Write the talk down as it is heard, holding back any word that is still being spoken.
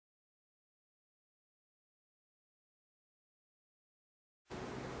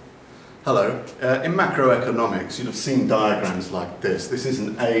Hello. In macroeconomics, you'd have seen diagrams like this. This is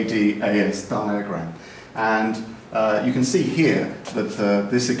an AD-AS diagram. And you can see here that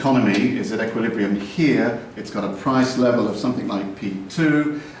this economy is at equilibrium here. It's got a price level of something like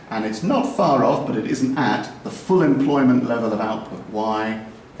P2, and it's not far off, but it isn't at the full employment level of output,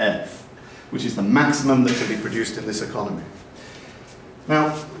 YF, which is the maximum that can be produced in this economy. Now,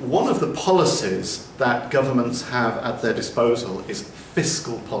 one of the policies that governments have at their disposal is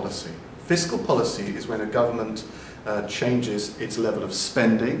fiscal policy. Fiscal policy is when a government changes its level of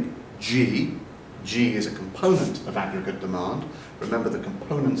spending, G. G is a component of aggregate demand. Remember, the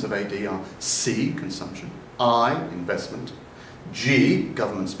components of AD are C, consumption, I, investment, G,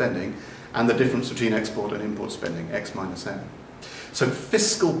 government spending, and the difference between export and import spending, X minus M. So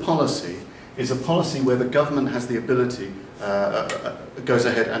fiscal policy is a policy where the government has the ability, goes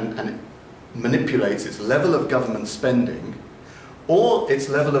ahead and manipulates its level of government spending or its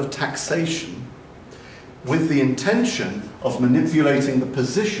level of taxation with the intention of manipulating the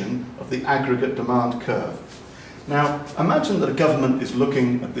position of the aggregate demand curve. Now, imagine that a government is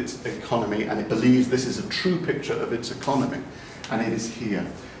looking at its economy and it believes this is a true picture of its economy, and it is here.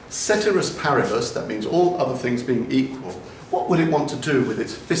 Ceteris paribus, that means all other things being equal, what would it want to do with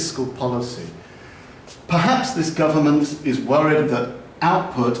its fiscal policy? Perhaps this government is worried that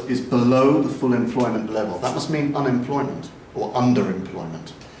output is below the full employment level. That must mean unemployment or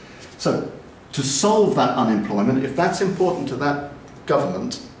underemployment. So, to solve that unemployment, if that's important to that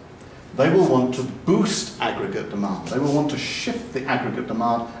government, they will want to boost aggregate demand. They will want to shift the aggregate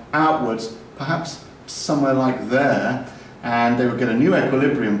demand outwards, perhaps somewhere like there, and they will get a new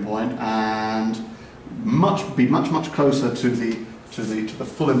equilibrium point and be much closer to the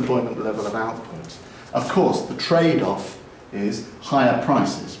full employment level of output. Of course, the trade-off is higher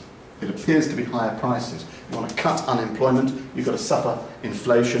prices. It appears to be higher prices. You want to cut unemployment, you've got to suffer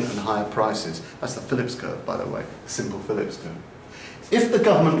inflation and higher prices. That's the Phillips curve, by the way, simple Phillips curve. If the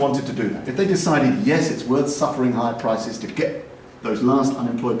government wanted to do that, if they decided, yes, it's worth suffering higher prices to get those last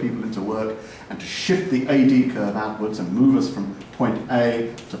unemployed people into work and to shift the AD curve outwards and move us from point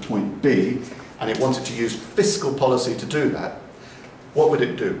A to point B, and it wanted to use fiscal policy to do that, what would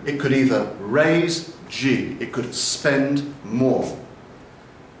it do? It could either raise G, it could spend more.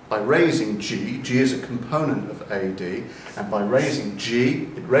 By raising G, G is a component of AD, and by raising G,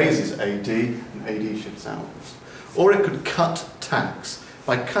 it raises AD, and AD shifts outwards. Or it could cut tax.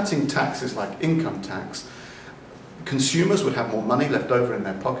 By cutting taxes like income tax, consumers would have more money left over in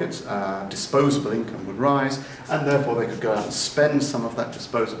their pockets, disposable income would rise, and therefore they could go out and spend some of that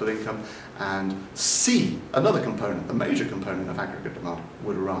disposable income, and C, another component, the major component of aggregate demand,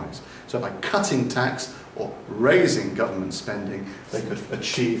 would rise. So by cutting tax or raising government spending, they could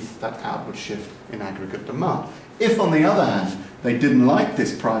achieve that outward shift in aggregate demand. If, on the other hand, they didn't like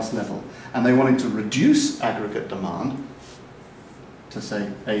this price level and they wanted to reduce aggregate demand to,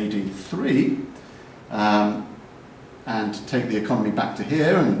 say, AD3, and take the economy back to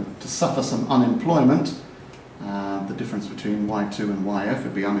here and to suffer some unemployment, the difference between Y2 and YF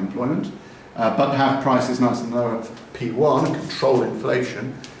would be unemployment, but have prices nice and low at P1, control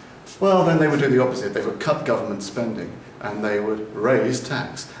inflation, well, then they would do the opposite. They would cut government spending and they would raise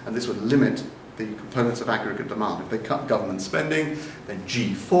tax, and this would limit the components of aggregate demand. If they cut government spending, then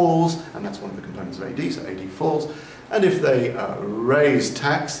G falls, and that's one of the components of AD, so AD falls. And if they raise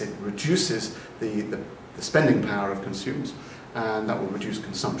tax, it reduces the spending power of consumers, and that will reduce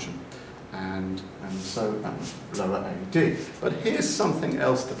consumption. And so that would lower AD. But here's something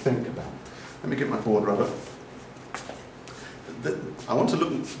else to think about. Let me get my board rubber. I want to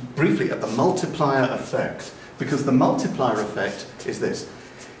look briefly at the multiplier effect, because the multiplier effect is this.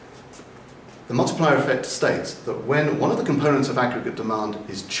 The multiplier effect states that when one of the components of aggregate demand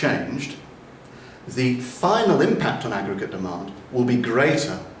is changed, the final impact on aggregate demand will be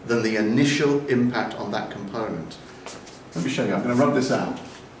greater than the initial impact on that component. Let me show you. I'm going to rub this out.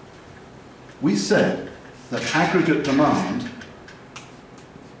 We said that aggregate demand,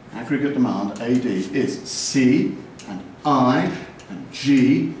 AD, is C and I and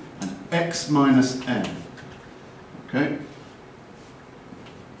G and X minus M. Okay?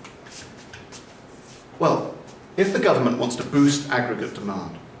 Well, if the government wants to boost aggregate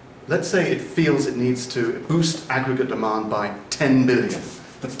demand, let's say it feels it needs to boost aggregate demand by 10 billion.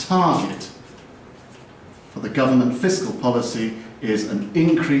 The target for the government fiscal policy is an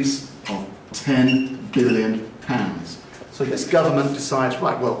increase of 10 billion pounds. So this government decides,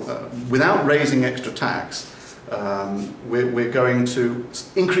 right, well, without raising extra tax, we're going to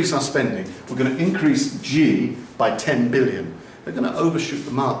increase our spending. We're going to increase G by 10 billion. They're going to overshoot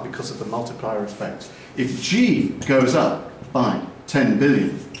the mark because of the multiplier effect. If G goes up by 10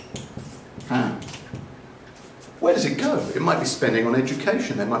 billion, Where does it go? It might be spending on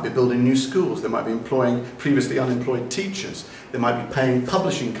education. They might be building new schools. They might be employing previously unemployed teachers. They might be paying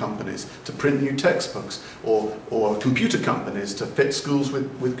publishing companies to print new textbooks, or computer companies to fit schools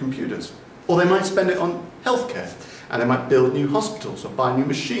with computers. Or they might spend it on healthcare, and they might build new hospitals, or buy new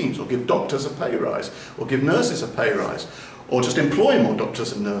machines, or give doctors a pay rise, or give nurses a pay rise, or just employ more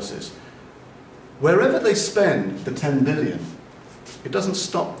doctors and nurses. Wherever they spend the 10 billion, it doesn't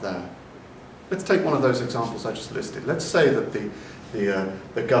stop there. Let's take one of those examples I just listed. Let's say that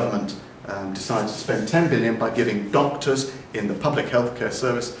the government decides to spend 10 billion by giving doctors in the public healthcare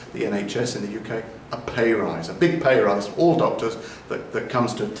service, the NHS in the UK, a pay rise, a big pay rise for all doctors that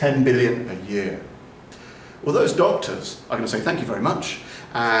comes to 10 billion a year. Well, those doctors are going to say thank you very much,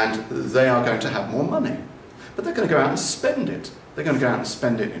 and they are going to have more money. But they're going to go out and spend it. They're going to go out and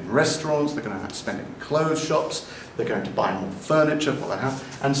spend it in restaurants, they're going to spend it in clothes shops, they're going to buy more furniture for their house.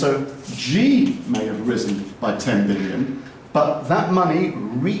 And so G may have risen by 10 billion, but that money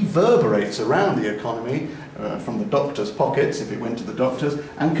reverberates around the economy from the doctors' pockets, if it went to the doctors,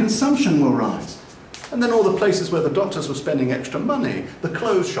 and consumption will rise. And then all the places where the doctors were spending extra money, the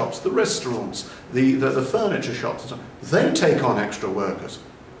clothes shops, the restaurants, the furniture shops, and so on, they take on extra workers.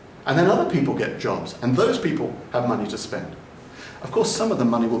 And then other people get jobs, and those people have money to spend. Of course, some of the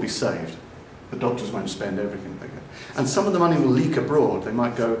money will be saved. The doctors won't spend everything they get. And some of the money will leak abroad. They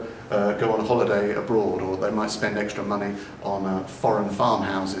might go on holiday abroad, or they might spend extra money on foreign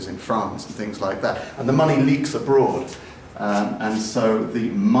farmhouses in France and things like that. And the money leaks abroad. And so the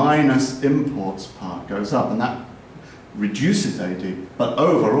minus imports part goes up, and that reduces AD. But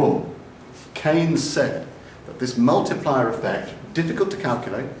overall, Keynes said that this multiplier effect, difficult to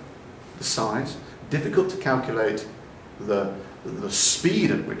calculate, the size, difficult to calculate the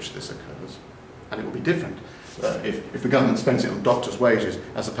speed at which this occurs, and it will be different if the government spends it on doctors' wages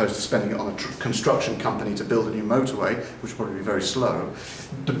as opposed to spending it on a construction company to build a new motorway, which will probably be very slow.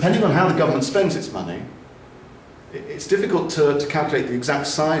 Depending on how the government spends its money, it's difficult to calculate the exact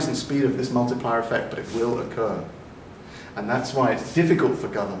size and speed of this multiplier effect, but it will occur. And that's why it's difficult for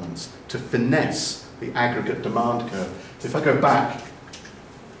governments to finesse the aggregate demand curve. So if I go back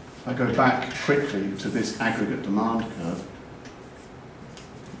quickly to this aggregate demand curve.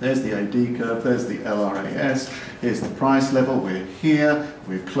 There's the AD curve, there's the LRAS, here's the price level, we're here,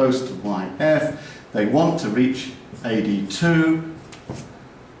 we're close to YF. They want to reach AD2,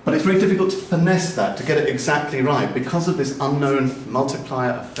 but it's very difficult to finesse that, to get it exactly right. Because of this unknown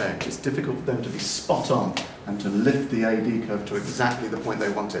multiplier effect, it's difficult for them to be spot on and to lift the AD curve to exactly the point they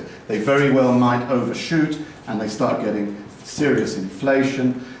want it. They very well might overshoot, and they start getting serious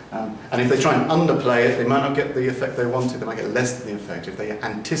inflation. And if they try and underplay it, they might not get the effect they wanted. They might get less than the effect. If they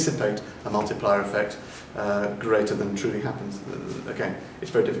anticipate a multiplier effect greater than truly happens, again,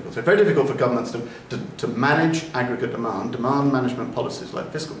 it's very difficult. So it's very difficult for governments to manage aggregate demand. Demand management policies, like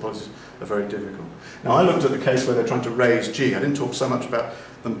fiscal policies, are very difficult. Now, I looked at the case where they're trying to raise G. I didn't talk so much about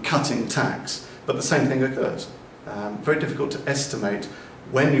them cutting tax, but the same thing occurs. Very difficult to estimate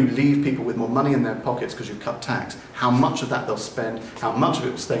when you leave people with more money in their pockets because you've cut tax, how much of that they'll spend, how much of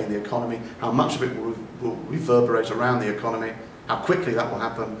it will stay in the economy, how much of it will reverberate around the economy, how quickly that will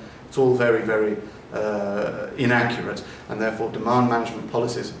happen. It's all very, very inaccurate, and therefore demand management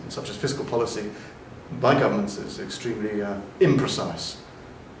policies, such as fiscal policy, by governments is extremely imprecise.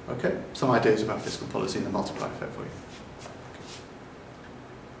 Okay, some ideas about fiscal policy and the multiplier effect for you.